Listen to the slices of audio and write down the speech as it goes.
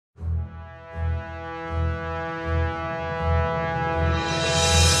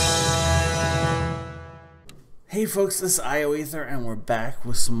Hey folks, this is IO Ether, and we're back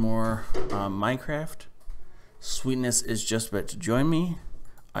with some more Minecraft. Sweetness is just about to join me,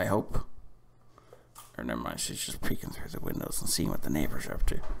 I hope. Or never mind, she's just peeking through the windows and seeing what the neighbors are up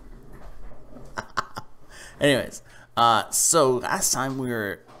to. Anyways, so last time we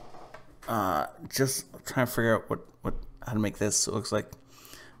were just trying to figure out how to make this. It looks like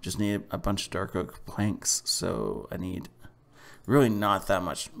just need a bunch of dark oak planks, so I need really not that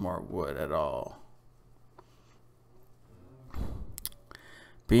much more wood at all.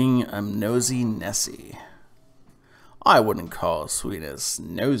 Being a nosy Nessie. I wouldn't call Sweetness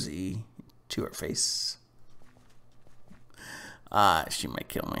nosy to her face. She might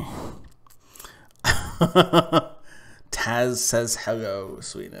kill me. Taz says hello,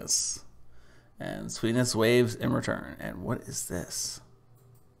 Sweetness. And Sweetness waves in return. And what is this?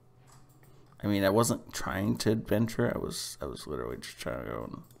 I mean, I wasn't trying to adventure. I was literally just trying to go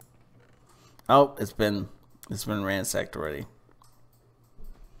and... Oh, it's been ransacked already.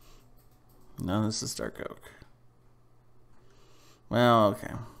 No, this is dark oak. Well,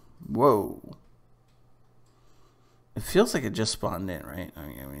 okay. Whoa. It feels like it just spawned in, right? I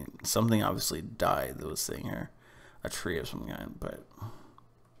mean, something obviously died that was sitting here. A tree of some kind, but...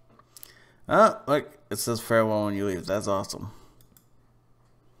 Oh, look. It says farewell when you leave. That's awesome.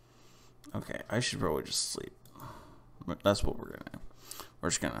 Okay, I should probably just sleep. That's what we're going to do. We're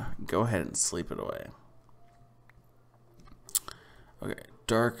just going to go ahead and sleep it away. Okay,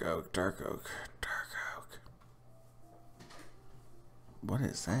 dark oak, dark oak, dark oak. What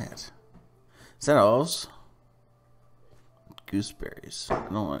is that? Is that olives? Gooseberries. I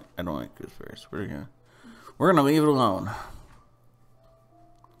don't like gooseberries. We're gonna leave it alone.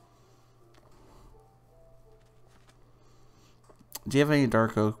 Do you have any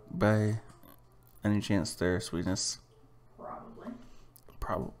dark oak by any chance there, Sweetness? Probably.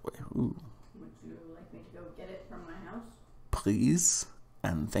 Probably. Ooh. Would you like me to go get it from my house? Please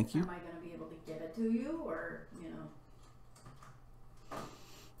and thank you. Am I going to be able to give it to you, or, you know?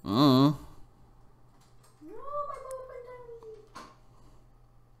 No, my movement.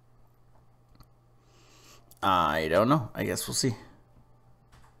 I don't know. I guess we'll see.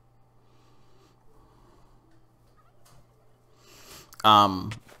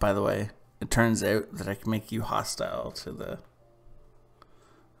 By the way, it turns out that I can make you hostile to the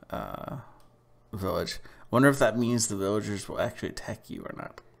village. Wonder if that means the villagers will actually attack you or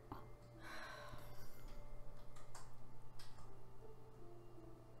not.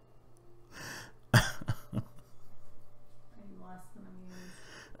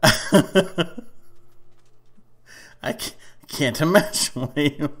 I can't imagine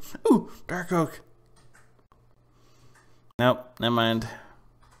why you... Ooh, dark oak. Nope, never mind.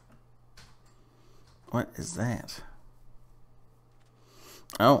 What is that?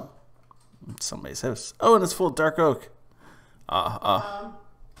 Oh, it's somebody's house. Oh, and it's full of dark oak. What?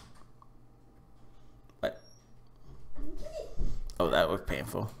 Oh, that looked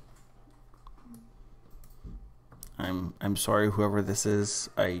painful. I'm sorry, whoever this is.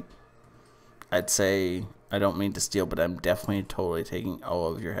 I'd say I don't mean to steal, but I'm definitely totally taking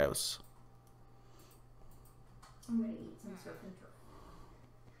all of your house. I'm gonna eat some surf and turf.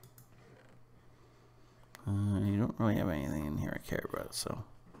 You don't really have anything in here I care about, so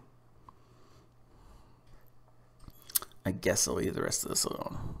I guess I'll leave the rest of this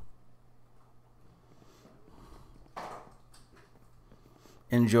alone.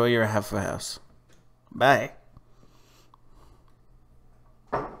 Enjoy your half a house. Bye.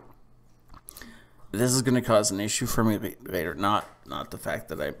 This is going to cause an issue for me later. Not the fact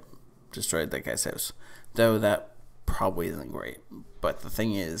that I destroyed that guy's house, though that probably isn't great. But the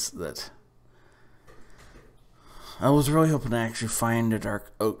thing is that I was really hoping to actually find a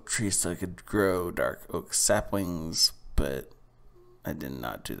dark oak tree so I could grow dark oak saplings, but I did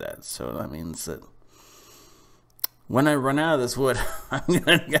not do that. So that means that when I run out of this wood, I'm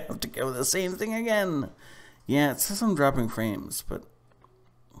going to have to go the same thing again. Yeah, it says I'm dropping frames, but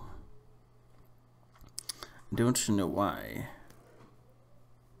don't you know why?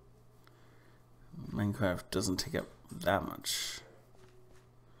 Minecraft doesn't take up that much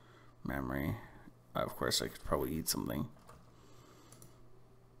memory. Of course, I could probably eat something.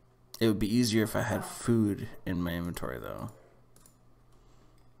 It would be easier if I had food in my inventory, though.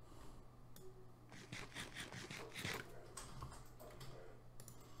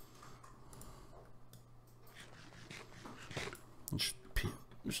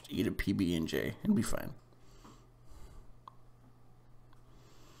 Just eat a PB&J. It'll be fine.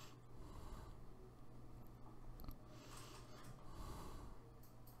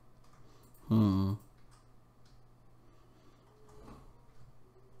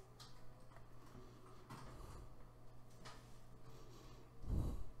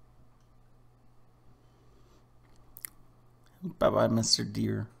 Bye-bye, Mr.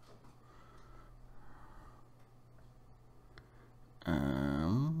 Deer.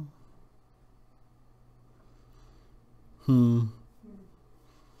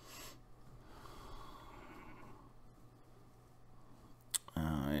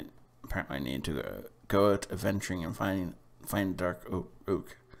 Apparently I need to go out adventuring and find dark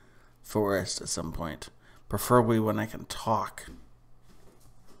oak forest at some point. Preferably when I can talk.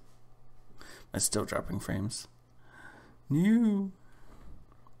 I'm still dropping frames. New.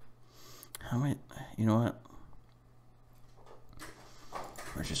 How am I? You know what?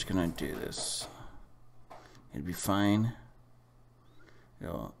 We're just gonna do this. It'd be fine.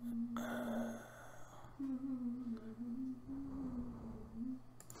 It'll,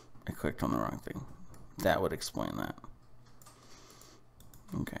 I clicked on the wrong thing. That would explain that.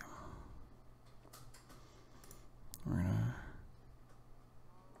 Okay. We're gonna.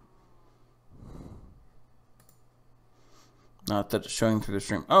 Not that it's showing through the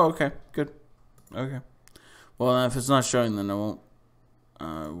stream. Oh, okay. Good. Okay. Well, if it's not showing, then I won't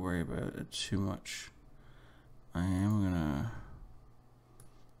worry about it too much. I am gonna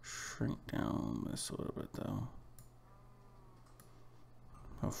shrink down this a little bit, though.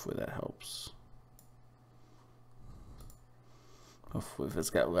 Hopefully that helps. Hopefully if it's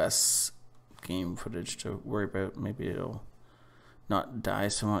got less game footage to worry about, maybe it'll not die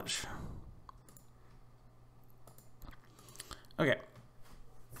so much. Okay.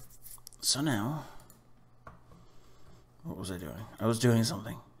 So now, what was I doing? I was doing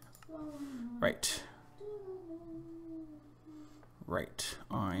something. Right. Right.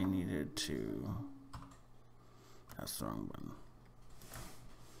 I needed to... That's the wrong button.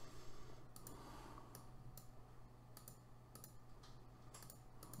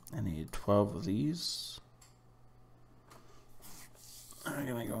 I need 12 of these. I'm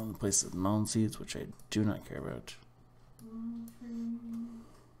gonna go in the place of melon seeds, which I do not care about.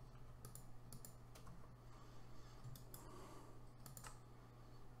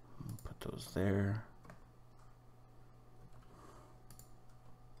 Put those there.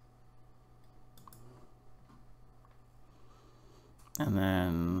 And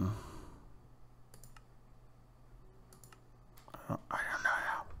then I don't know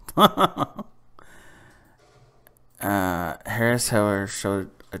how. Harris Heller showed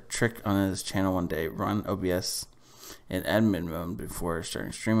a trick on his channel one day. Run OBS in admin mode before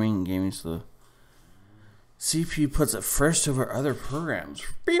starting streaming and gaming, so the CPU puts it first over other programs.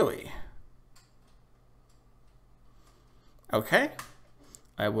 Really? Okay.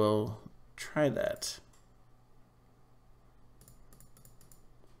 I will try that.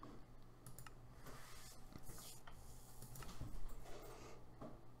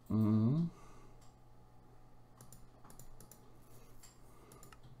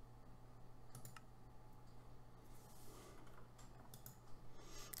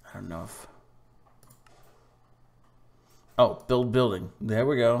 I don't know if... Oh, build building. There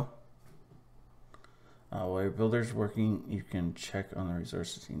we go. While your builder's working, you can check on the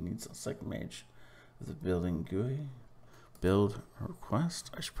resources he needs. A second page of the building GUI. Build request.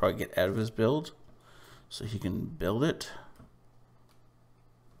 I should probably get out of his build so he can build it.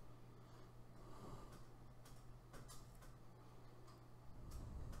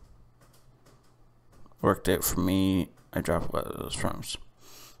 Worked out for me. I dropped a lot of those frames.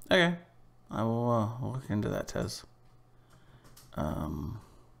 Okay. I will look into that, Tez.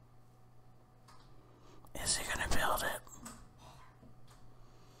 Is he gonna build it?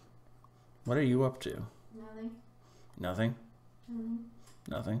 What are you up to? Nothing. Nothing? Mm-hmm.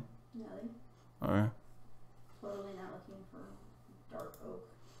 Nothing? Nothing. Okay. Totally not looking for dark oak.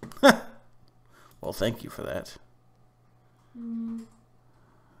 Well, thank you for that.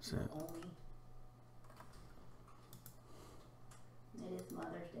 Is it? Only. It is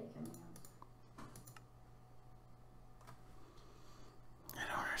Mother's Day coming up. I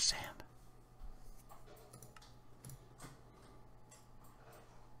don't understand.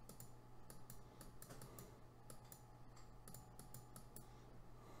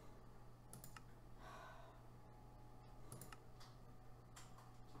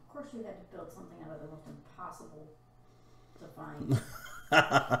 Of course you had to build something out of the most impossible to find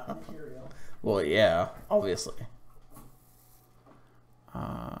material. Well, yeah, obviously.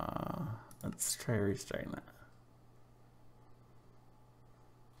 Let's try restarting that.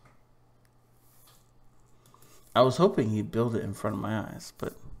 I was hoping he'd build it in front of my eyes,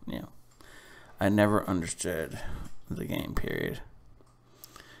 but, you know, I never understood the game, period.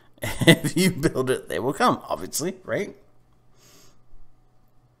 If you build it, they will come, obviously, right?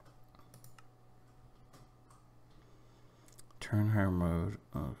 Turn hard mode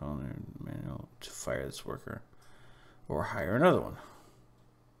on manual to fire this worker. or hire another one.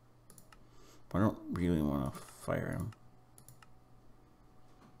 I don't really want to fire him.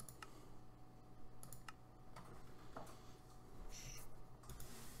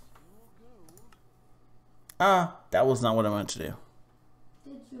 Ah, that was not what I meant to do.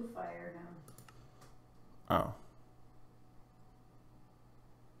 Did you fire him? Oh.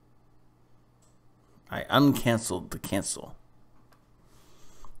 I uncanceled the cancel.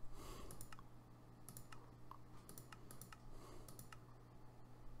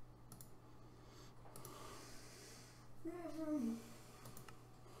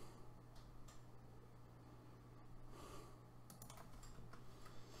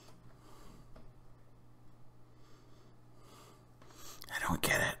 I don't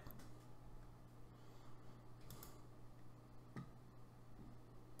get it.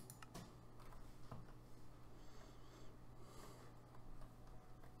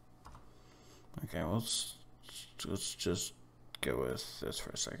 Okay, let's just go with this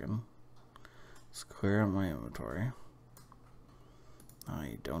for a second. Let's clear out my inventory.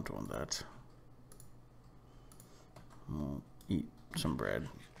 I don't want that. We'll eat some bread,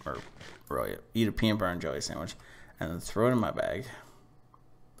 or really, eat a peanut butter and jelly sandwich, and then throw it in my bag.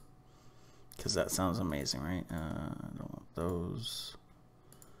 Because that sounds amazing, right? I don't want those.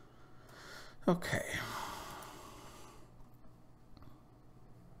 Okay.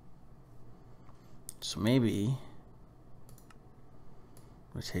 So maybe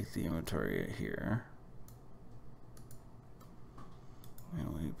we take the inventory here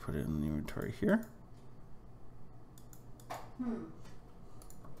and we put it in the inventory here.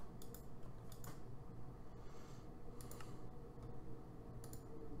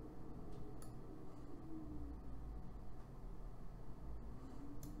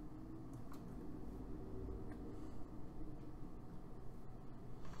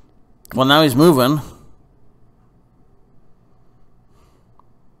 Well, now he's moving.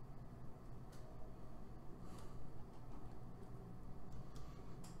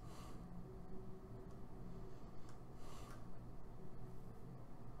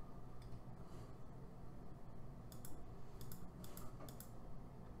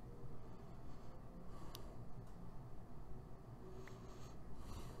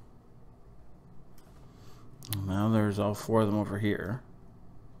 Now there's all four of them over here.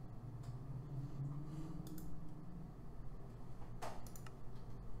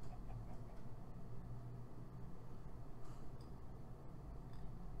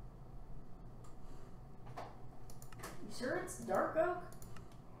 You sure it's dark oak?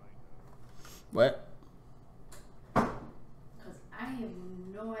 What? Because I have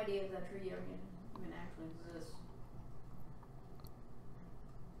no idea if that tree even actually exists.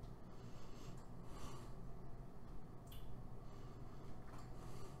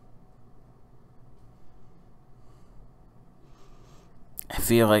 I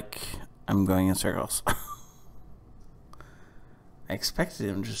feel like I'm going in circles. I expected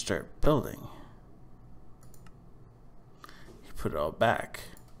him to start building. He put it all back.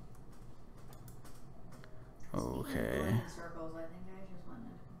 Okay. Going in circles. I think I just went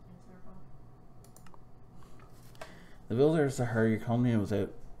in a complete circle. The builder is to hurry. You call me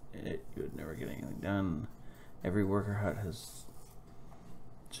without it, you would never get anything done. Every worker hut has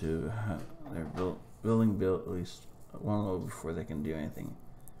to have their building built at least one level before they can do anything.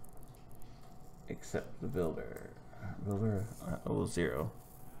 Except the builder. Builder level 0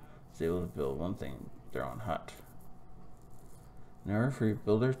 is able to build one thing, their own hut. In order for your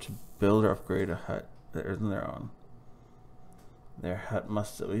builder to build or upgrade a hut that isn't their own, their hut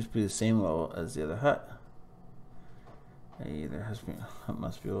must at least be the same level as the other hut. Their hut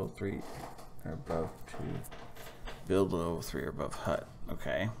must be level 3 or above to build a level 3 or above hut.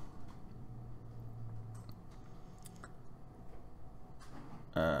 Okay.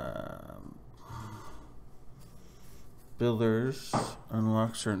 Builders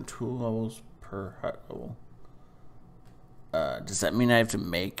unlock certain tool levels per hut level. Does that mean I have to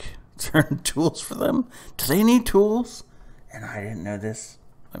make certain tools for them? Do they need tools? And I didn't know this.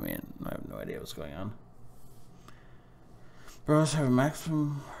 I mean, I have no idea what's going on. Bros have a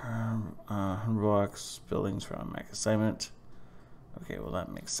maximum 100 blocks buildings for on max assignment. Okay, well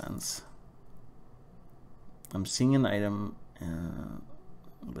that makes sense. I'm seeing an item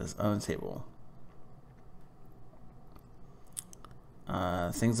that's on the table.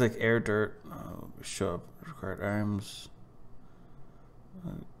 Things like air, dirt show up required items.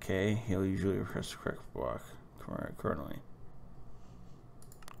 Okay, he'll usually request the correct block currently.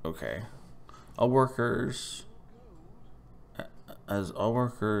 Okay, all workers. As all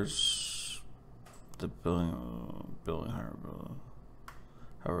workers, the building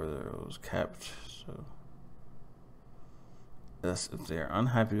however it was kept. So Thus, if they are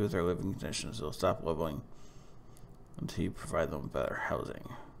unhappy with their living conditions, they'll stop leveling until you provide them with better housing.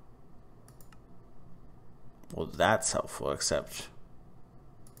 Well, that's helpful, except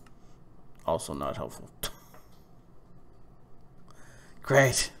also not helpful.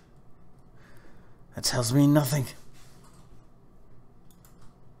 Great. That tells me nothing.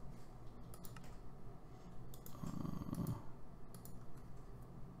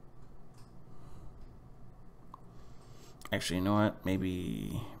 Actually, you know what?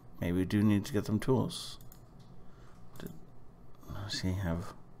 Maybe we do need to get them tools. Does he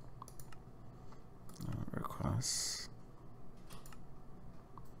have requests?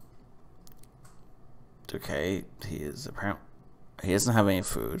 Okay, he doesn't have any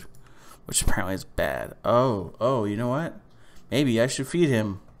food, which apparently is bad. Oh, you know what? Maybe I should feed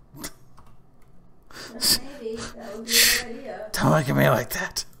him. Maybe that would be a good idea. Don't look at me like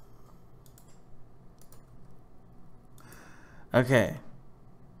that. Okay.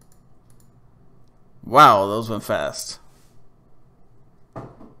 Wow, those went fast. Just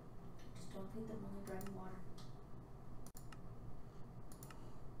don't feed them only drinking water.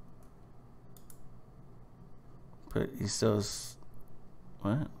 But he still is.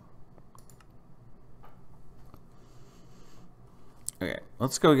 What? Okay,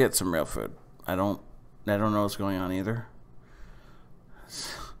 let's go get some real food. I don't know what's going on either.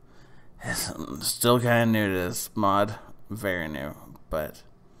 I'm still kind of new to this mod. Very new, but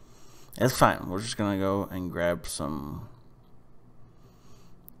it's fine. We're just gonna go and grab some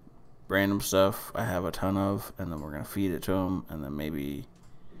random stuff I have a ton of, and then we're gonna feed it to him, and then maybe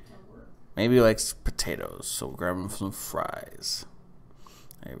he likes potatoes, so we'll grab him some fries.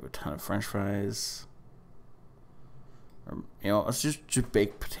 I have a ton of French fries. Or, let's just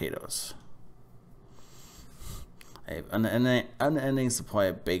bake potatoes. I have an unending supply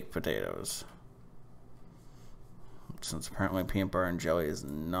of baked potatoes. Since apparently peanut butter and jelly is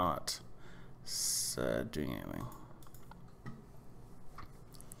not doing anything.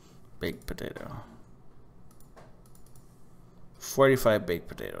 Baked potato. 45 baked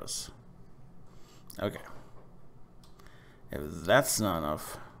potatoes. Okay. If that's not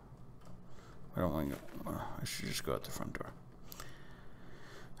enough, I don't want to go. I should just go out the front door.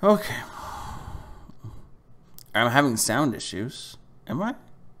 Okay. I'm having sound issues. Am I?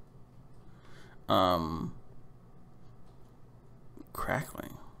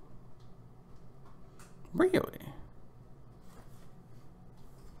 Crackling. Really?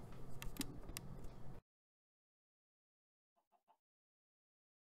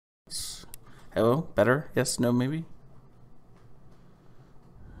 Hello? Better? Yes? No? Maybe?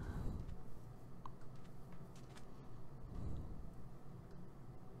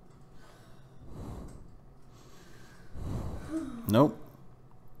 Nope.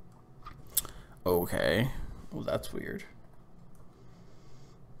 Okay. Well, that's weird.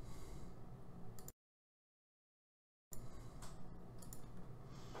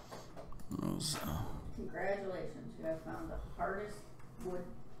 Congratulations, you have found the hardest wood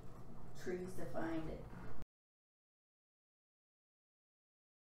trees to find.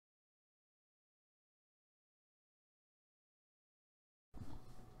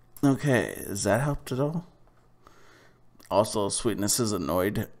 Okay, has that helped at all? Also, Sweetness is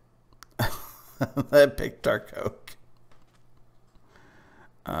annoyed that I picked dark oak.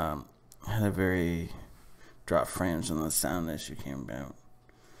 Had a very drop frames when the sound issue came about.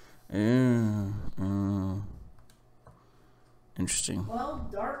 Interesting. Well,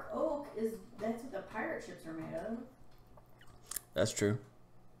 dark oak that's what the pirate ships are made of. That's true.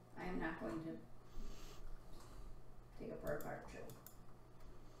 I am not going to take apart a pirate ship.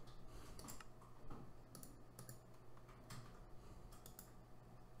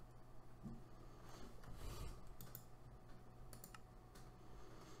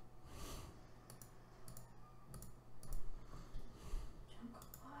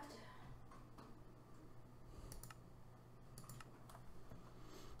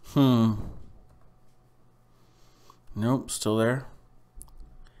 Nope, still there.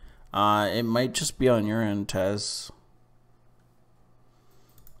 It might just be on your end, Taz.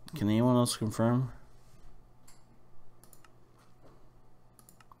 Can anyone else confirm?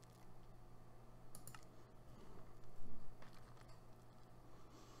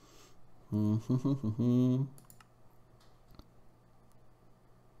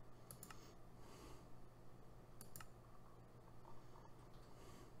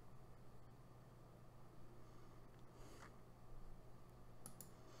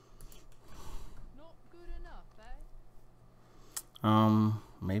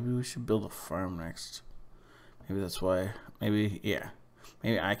 Maybe we should build a farm next. Maybe that's why. Maybe, yeah.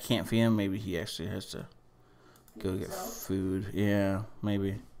 Maybe I can't feed him. Maybe he actually has to go get food. Yeah,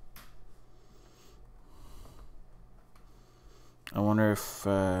 maybe. I wonder if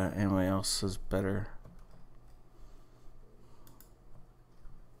anybody else is better.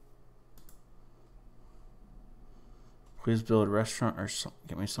 Please build a restaurant or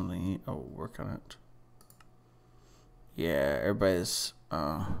get me something to eat. Oh, work on it. Yeah, everybody's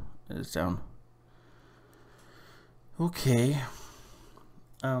is down. Okay.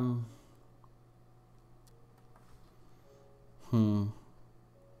 Well,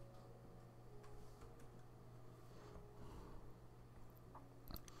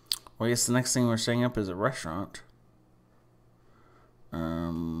 I guess the next thing we're setting up is a restaurant.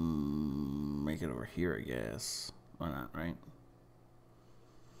 Make it over here, I guess. Why not, right?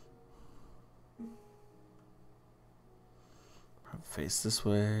 Face this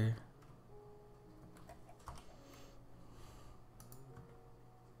way.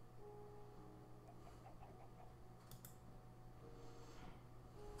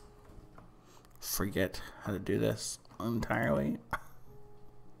 Forget how to do this entirely.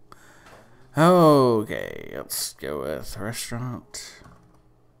 Okay, let's go with restaurant.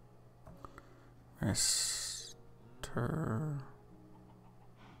 Restaurant.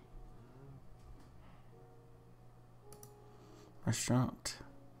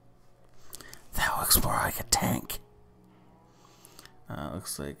 That looks more like a tank.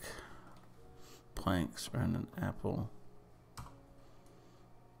 Looks like planks around an apple.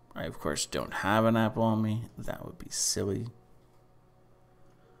 I, of course, don't have an apple on me. That would be silly.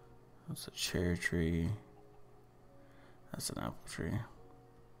 That's a cherry tree. That's an apple tree.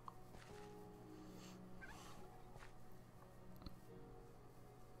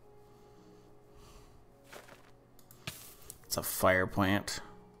 It's a fire plant.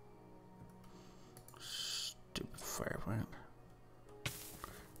 Stupid fire plant.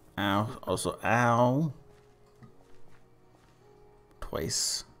 Ow. Also, ow.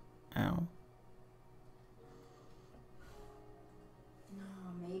 Twice. Ow. No,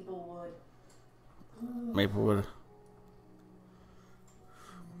 Maplewood. Maplewood.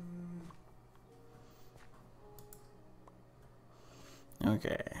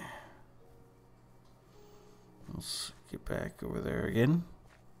 Okay. Let's get back over there again.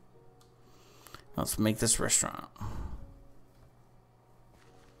 Let's make this restaurant.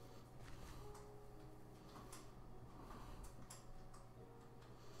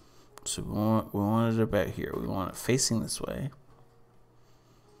 So we want it about here. We want it facing this way.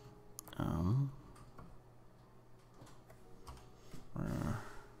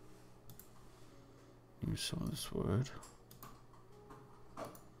 Use some of this wood. Put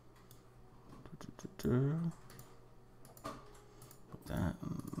that,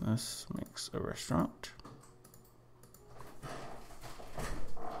 and this makes a restaurant.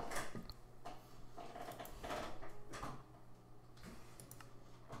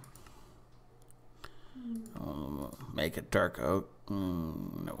 Make it dark oak.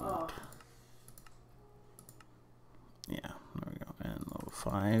 No. Oh. Yeah, there we go. And level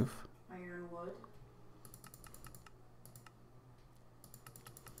 5. Ironwood.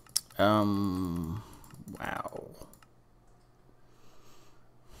 Wow.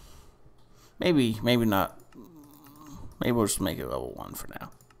 Maybe not. Maybe we'll just make it level 1 for now.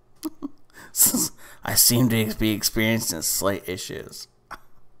 I seem to be experiencing slight issues.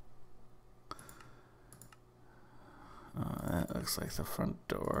 That looks like the front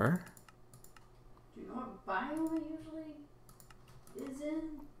door. Do you know what biome it usually is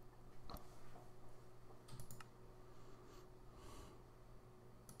in?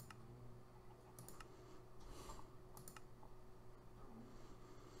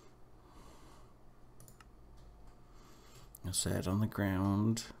 I'll set it on the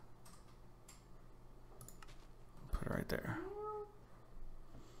ground. Put it right there.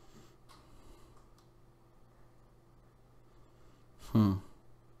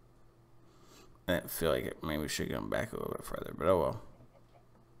 I feel like maybe we should go back a little bit further, but oh well.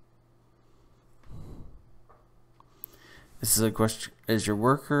 This is a question. Is your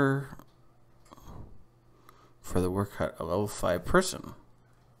worker for the work hut a level 5 person?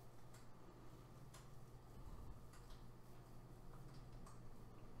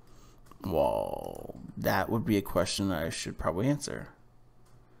 Well, that would be a question I should probably answer.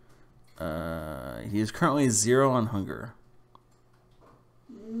 He is currently 0 on hunger.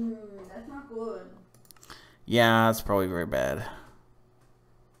 That's not good. Yeah, that's probably very bad.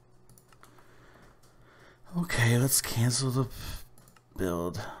 Okay, let's cancel the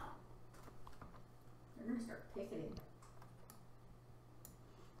build. They're gonna start picketing.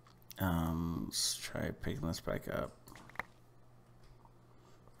 Let's try picking this back up.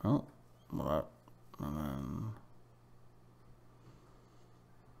 Oh, well, and then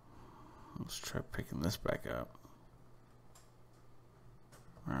Let's try picking this back up.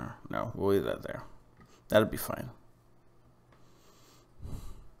 No, we'll leave that there. That'll be fine.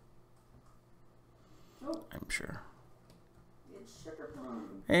 Oh, I'm sure. it's sugar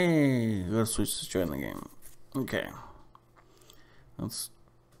plum. Hey, let's switch to join the game. Okay. Let's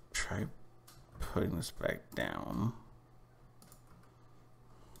try putting this back down.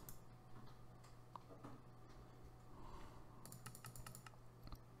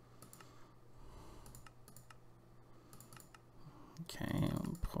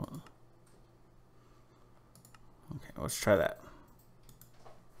 Okay, let's try that.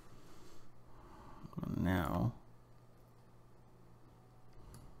 Now,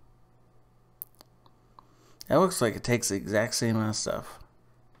 that looks like it takes the exact same amount of stuff.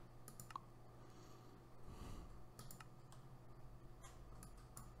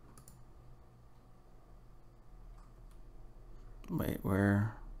 Wait, where'd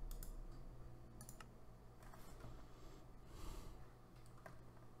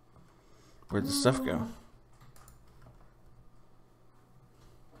the stuff go?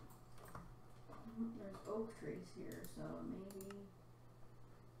 There's oak trees here, so maybe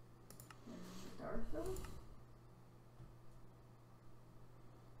there's a dark oak.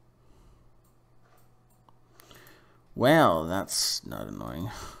 Well, that's not annoying.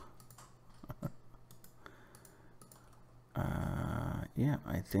 Yeah,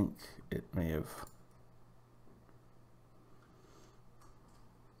 I think it may have.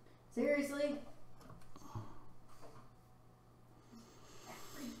 Seriously?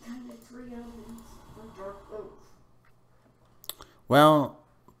 Every kind of tree elements for dark oak. Well,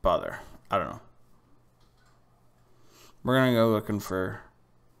 bother. I don't know. We're gonna go looking for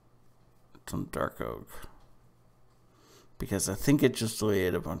some dark oak. Because I think it just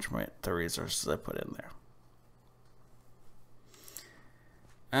deleted a bunch of the resources I put in there.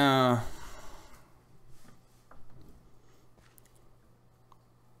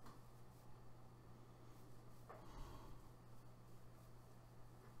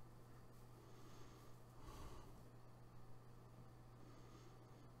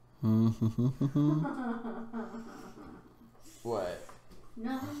 What?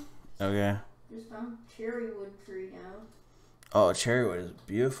 Nothing. Okay. Just found cherry wood tree now. Oh, cherry wood is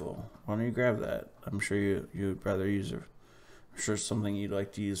beautiful. Why don't you grab that? I'm sure you'd rather use it. I'm sure it's something you'd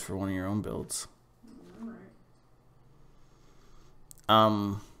like to use for one of your own builds.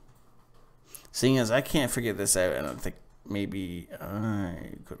 Alright. Seeing as I can't figure this out, and I think maybe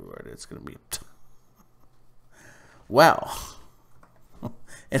good word, it's gonna be. Well,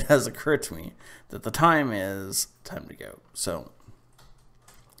 it has occurred to me that the time is time to go. So,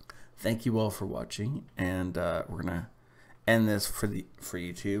 thank you all for watching, and we're gonna end this for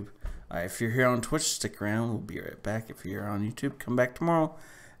YouTube. If you're here on Twitch, stick around. We'll be right back. If you're here on YouTube, come back tomorrow,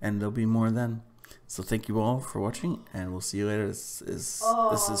 and there'll be more then. So thank you all for watching, and we'll see you later. This is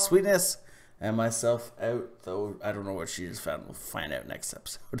Sweetness and myself out, though I don't know what she just found. We'll find out next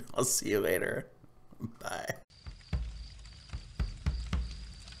episode. I'll see you later. Bye.